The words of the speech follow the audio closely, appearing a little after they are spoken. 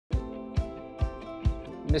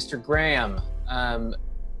Mr. Graham,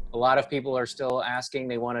 a lot of people are still asking,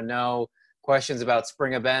 they want to know questions about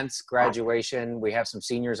spring events, graduation. We have some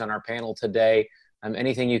seniors on our panel today.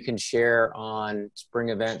 Anything you can share on spring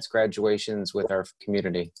events, graduations with our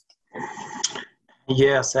community?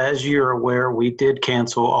 Yes, as you're aware, we did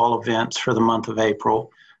cancel all events for the month of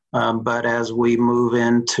April. But as we move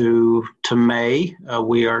into May,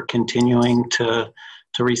 we are continuing to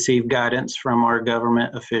receive guidance from our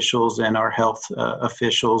government officials and our health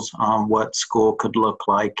officials on what school could look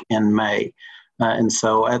like in May. And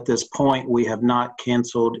so at this point, we have not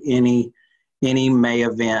canceled any May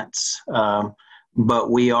events,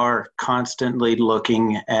 but we are constantly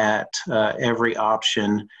looking at every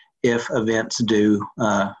option if events do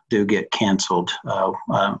get canceled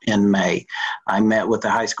in May. I met with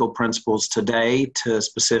the high school principals today to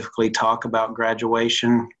specifically talk about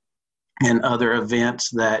graduation and other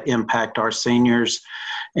events that impact our seniors,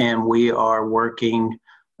 and we are working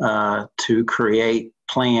to create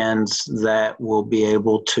plans that will be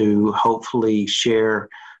able to hopefully share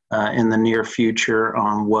in the near future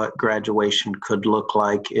on what graduation could look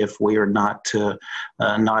like if we are not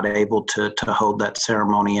able to hold that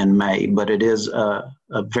ceremony in May. But it is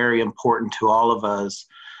very important to all of us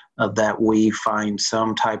that we find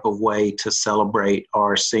some type of way to celebrate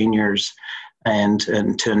our seniors and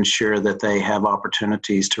to ensure that they have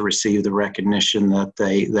opportunities to receive the recognition that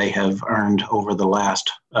they have earned over the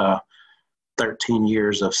last 13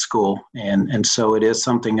 years of school. And so it is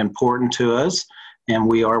something important to us. And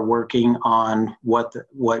we are working on what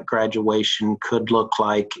graduation could look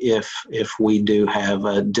like if we do have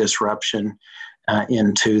a disruption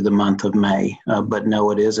into the month of May. But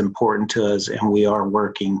no, it is important to us, and we are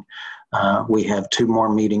working. We have 2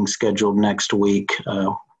 more meetings scheduled next week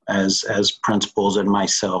as principals and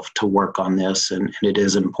myself to work on this, and it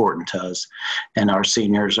is important to us. And our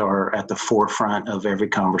seniors are at the forefront of every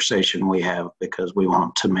conversation we have because we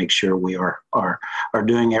want to make sure we are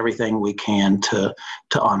doing everything we can to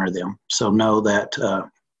honor them. So know that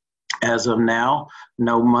as of now,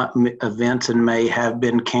 no events in May have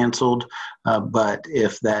been canceled, but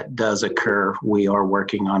if that does occur, we are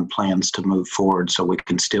working on plans to move forward so we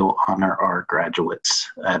can still honor our graduates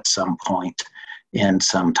at some point in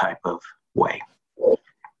some type of way.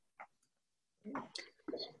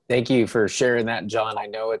 Thank you for sharing that, John. I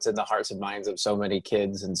know it's in the hearts and minds of so many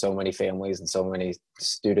kids and so many families and so many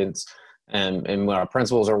students. And when our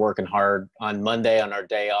principals are working hard on Monday on our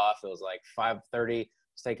day off, it was like 5:30. I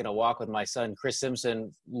was taking a walk with my son, Chris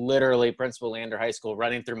Simpson, literally Principal Lander High School,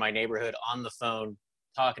 running through my neighborhood on the phone,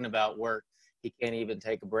 talking about work. He can't even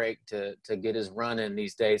take a break to get his run in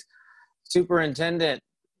these days. Superintendent,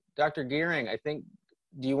 Dr. Gearing, I think,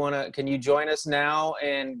 can you join us now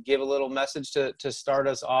and give a little message to start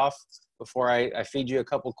us off before I feed you a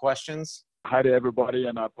couple questions? Hi to everybody,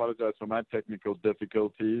 and I apologize for my technical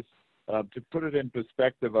difficulties. To put it in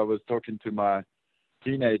perspective, I was talking to my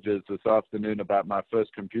teenagers this afternoon about my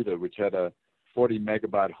first computer, which had a 40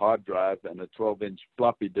 megabyte hard drive and a 12-inch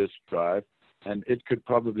floppy disk drive, and it could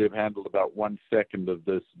probably have handled about 1 second of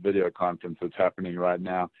this video conference that's happening right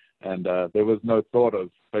now. And there was no thought of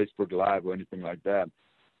Facebook Live or anything like that.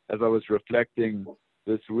 As I was reflecting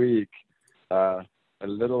this week, a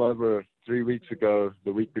little over 3 weeks ago,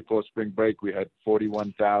 the week before spring break, we had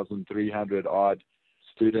 41,300 odd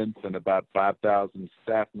students and about 5,000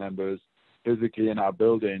 staff members physically in our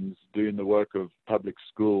buildings doing the work of public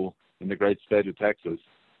school in the great state of Texas.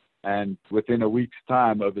 And within a week's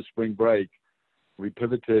time over spring break, we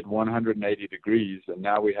pivoted 180 degrees, and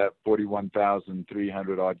now we have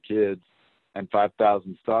 41,300 odd kids and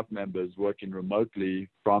 5,000 staff members working remotely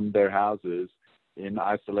from their houses in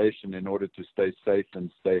isolation in order to stay safe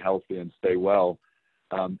and stay healthy and stay well.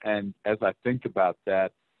 And as I think about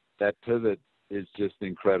that pivot is just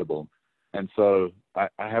incredible. And so I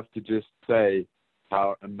have to just say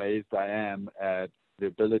how amazed I am at the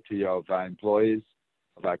ability of our employees,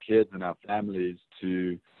 of our kids and our families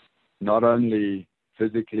to not only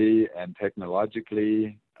physically and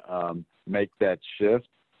technologically make that shift,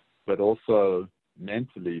 but also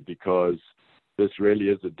mentally, because this really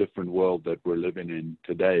is a different world that we're living in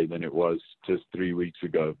today than it was just 3 weeks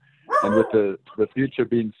ago. And with the future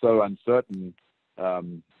being so uncertain,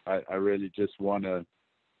 I really just want to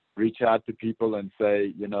reach out to people and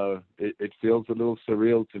say, it feels a little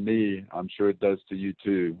surreal to me. I'm sure it does to you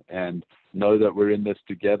too. And know that we're in this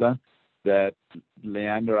together, that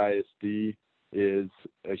Leander ISD is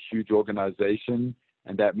a huge organization,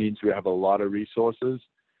 and that means we have a lot of resources.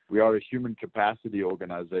 We are a human capacity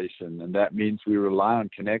organization, and that means we rely on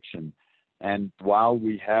connection. And while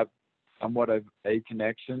we have somewhat of a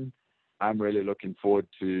connection, I'm really looking forward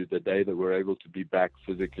to the day that we're able to be back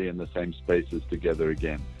physically in the same spaces together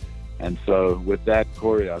again. And so with that,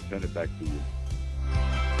 Corey, I'll turn it back to you.